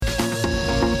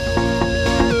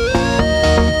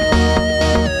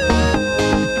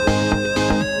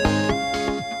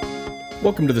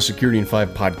Welcome to the Security in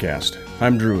 5 podcast.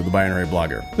 I'm Drew, the Binary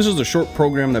Blogger. This is a short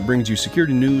program that brings you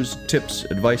security news, tips,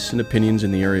 advice, and opinions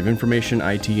in the area of information,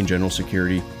 IT, and general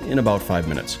security in about 5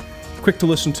 minutes. Quick to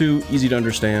listen to, easy to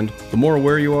understand. The more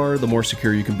aware you are, the more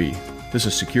secure you can be. This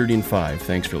is Security in 5.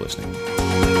 Thanks for listening.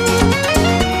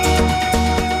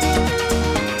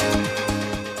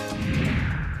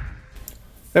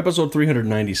 Episode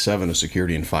 397 of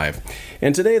Security in 5.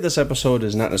 And today this episode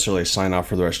is not necessarily a sign-off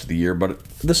for the rest of the year, but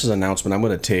this is an announcement. I'm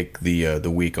going to take the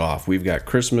week off. We've got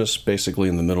Christmas basically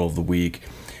in the middle of the week.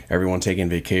 Everyone taking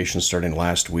vacation starting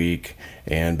last week,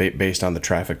 and based on the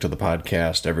traffic to the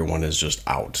podcast, everyone is just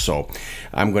out. So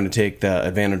I'm going to take the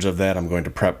advantage of that. I'm going to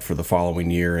prep for the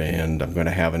following year, and I'm going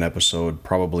to have an episode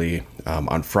probably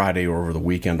on Friday or over the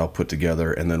weekend I'll put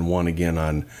together, and then one again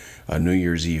on New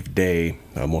Year's Eve day.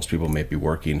 Most people may be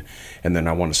working, and then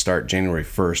I want to start January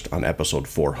 1st on episode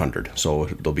 400. So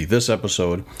there'll be this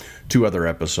episode, 2 other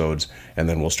episodes, and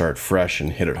then we'll start fresh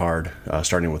and hit it hard,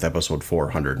 starting with episode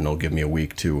 400, and it'll give me a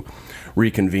week to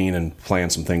reconvene and plan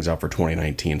some things out for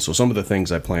 2019. So some of the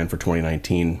things I plan for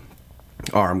 2019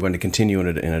 are I'm going to continue in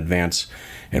advance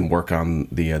and work on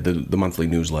the monthly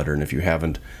newsletter. And if you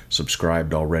haven't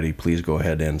subscribed already, please go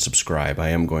ahead and subscribe. I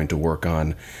am going to work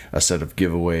on a set of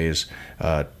giveaways,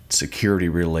 security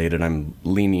related. I'm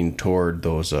leaning toward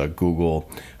those Google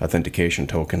authentication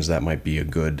tokens. That might be a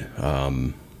good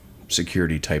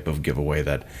security type of giveaway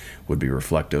that would be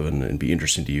reflective and be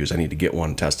interesting to use. I need to get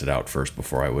one tested out first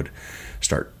before I would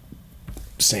start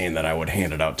saying that I would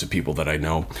hand it out to people that I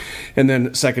know. And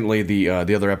then secondly, the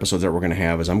other episodes that we're going to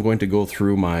have is I'm going to go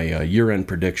through my year-end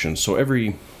predictions. So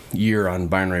every year on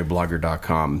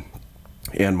binaryblogger.com,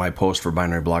 and my post for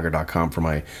binaryblogger.com for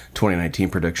my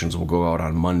 2019 predictions will go out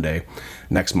on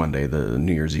next Monday, the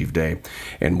New Year's Eve day.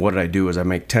 And what I do is I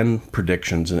make 10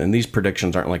 predictions, and these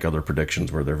predictions aren't like other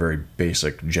predictions where they're very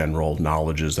basic general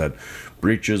knowledges that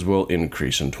breaches will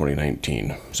increase in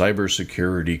 2019.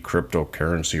 Cybersecurity,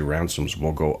 cryptocurrency, ransoms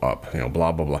will go up,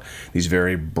 blah, blah, blah. These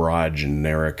very broad,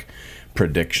 generic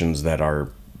predictions that are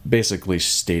basically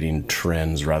stating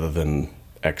trends rather than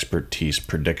expertise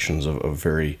predictions of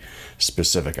very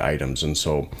specific items. And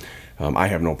so I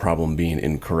have no problem being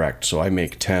incorrect. So I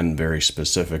make 10 very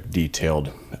specific,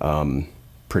 detailed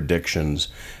predictions,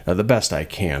 the best I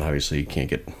can. Obviously, you can't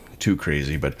get too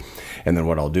crazy, and then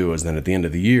what I'll do is then at the end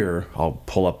of the year, I'll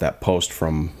pull up that post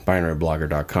from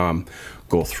binaryblogger.com,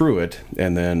 go through it,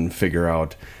 and then figure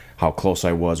out how close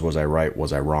I was I right,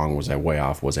 was I wrong, was I way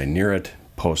off, was I near it,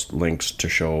 post links to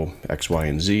show X, Y,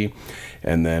 and Z,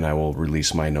 and then I will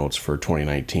release my notes for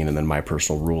 2019. And then my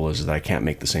personal rule is that I can't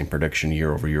make the same prediction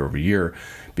year over year over year,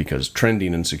 because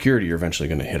trending and security, you're eventually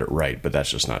going to hit it right, but that's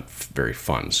just not very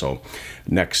fun. So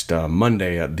next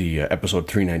Monday, the episode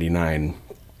 399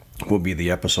 will be the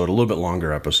episode, a little bit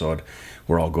longer episode,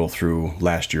 where I'll go through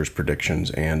last year's predictions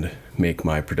and make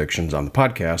my predictions on the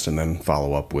podcast, and then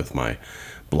follow up with my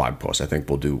blog post. I think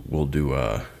we'll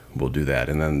do that.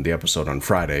 And then the episode on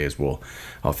Friday is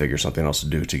I'll figure something else to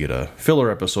do to get a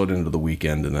filler episode into the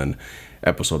weekend, and then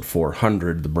episode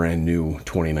 400, the brand new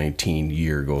 2019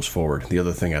 year, goes forward. The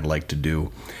other thing I'd like to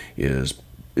do is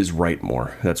write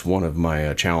more. That's one of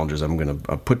my challenges I'm going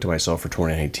to put to myself for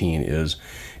 2019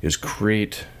 is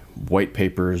create white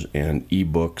papers and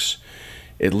ebooks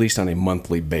at least on a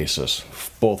monthly basis,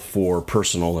 both for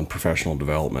personal and professional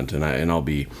development. And I'll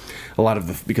be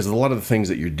because a lot of the things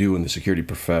that you do in the security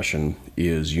profession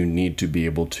is you need to be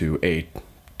able to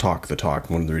talk the talk.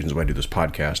 One of the reasons why I do this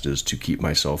podcast is to keep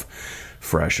myself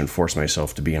fresh and force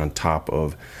myself to be on top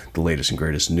of the latest and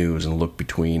greatest news and look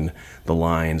between the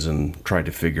lines and try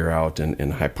to figure out and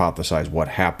hypothesize what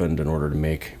happened in order to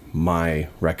make my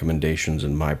recommendations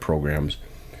and my programs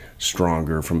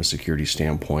stronger from a security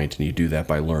standpoint. And you do that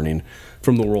by learning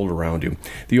from the world around you.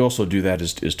 You also do that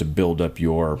is to build up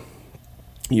your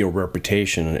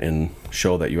reputation and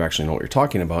show that you actually know what you're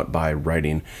talking about by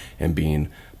writing and being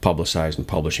publicized and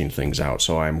publishing things out.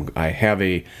 So I have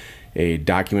a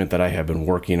document that I have been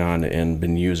working on and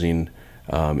been using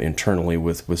internally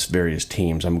with various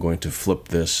teams. I'm going to flip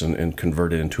this and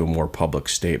convert it into a more public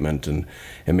statement and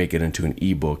make it into an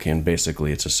ebook. And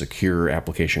basically it's a secure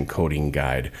application coding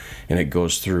guide, and it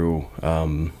goes through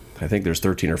I think there's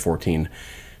 13 or 14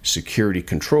 security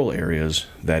control areas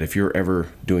that if you're ever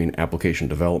doing application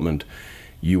development,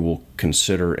 you will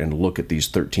consider and look at these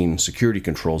 13 security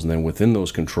controls, and then within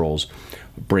those controls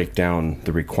break down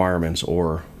the requirements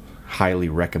or highly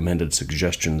recommended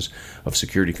suggestions of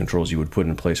security controls you would put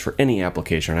in place for any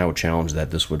application. And I would challenge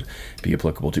that this would be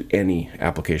applicable to any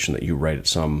application that you write at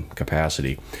some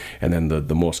capacity. And then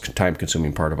the most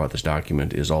time-consuming part about this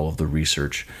document is all of the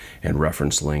research and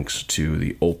reference links to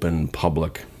the open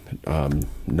public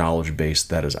knowledge base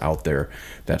that is out there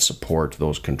that support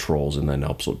those controls, and then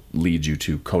also leads you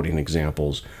to coding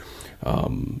examples,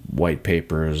 white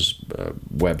papers,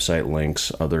 website links,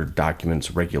 other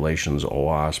documents, regulations,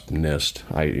 OWASP,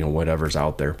 NIST, whatever's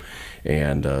out there,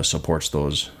 and supports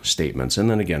those statements. And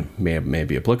then again, may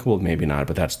be applicable, maybe not,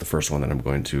 but that's the first one that I'm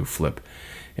going to flip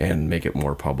and make it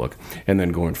more public. And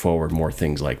then going forward, more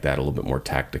things like that, a little bit more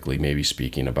tactically, maybe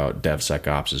speaking about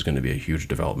DevSecOps is going to be a huge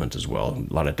development as well.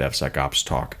 A lot of DevSecOps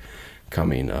talk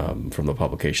coming from the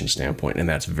publication standpoint, and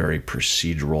that's very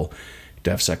procedural.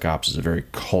 DevSecOps is a very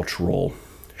cultural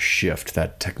shift.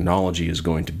 That technology is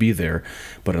going to be there,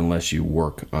 but unless you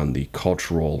work on the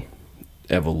cultural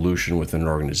evolution within an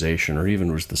organization, or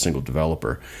even with the single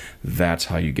developer, that's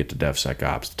how you get to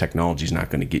DevSecOps. The technology is not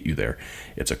going to get you there.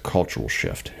 It's a cultural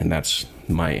shift, and that's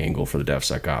my angle for the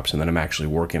DevSecOps. And then I'm actually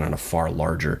working on a far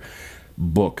larger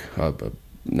book,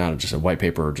 not just a white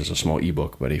paper or just a small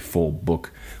ebook, but a full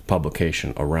book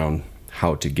publication around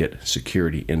how to get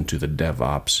security into the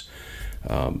DevOps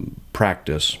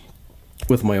practice,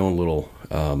 with my own little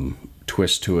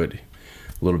twist to it,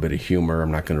 a little bit of humor. I'm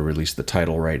not going to release the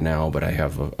title right now, but I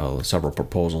have several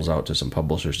proposals out to some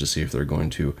publishers to see if they're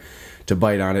going to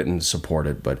bite on it and support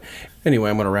it. But anyway,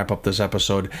 I'm going to wrap up this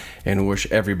episode and wish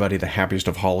everybody the happiest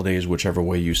of holidays, whichever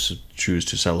way you choose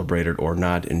to celebrate it or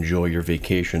not. Enjoy your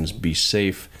vacations. Be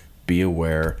safe. Be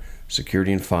aware.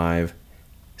 Security in 5.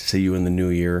 See you in the new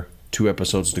year. 2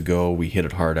 episodes to go. We hit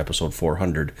it hard, episode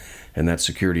 400, and that's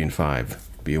Security in 5.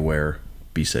 Be aware.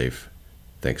 Be safe.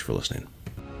 Thanks for listening.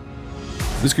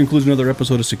 This concludes another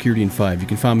episode of Security in 5. You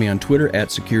can find me on Twitter at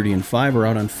Security in 5 or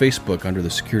out on Facebook under the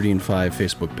Security in 5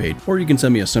 Facebook page. Or you can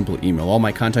send me a simple email. All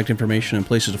my contact information and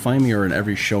places to find me are in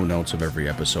every show notes of every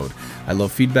episode. I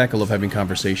love feedback. I love having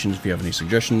conversations. If you have any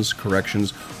suggestions,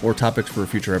 corrections, or topics for a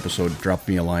future episode, drop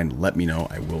me a line. Let me know.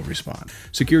 I will respond.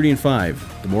 Security in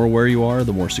 5. The more aware you are,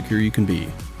 the more secure you can be.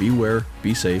 Be aware,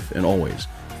 be safe, and always,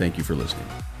 thank you for listening.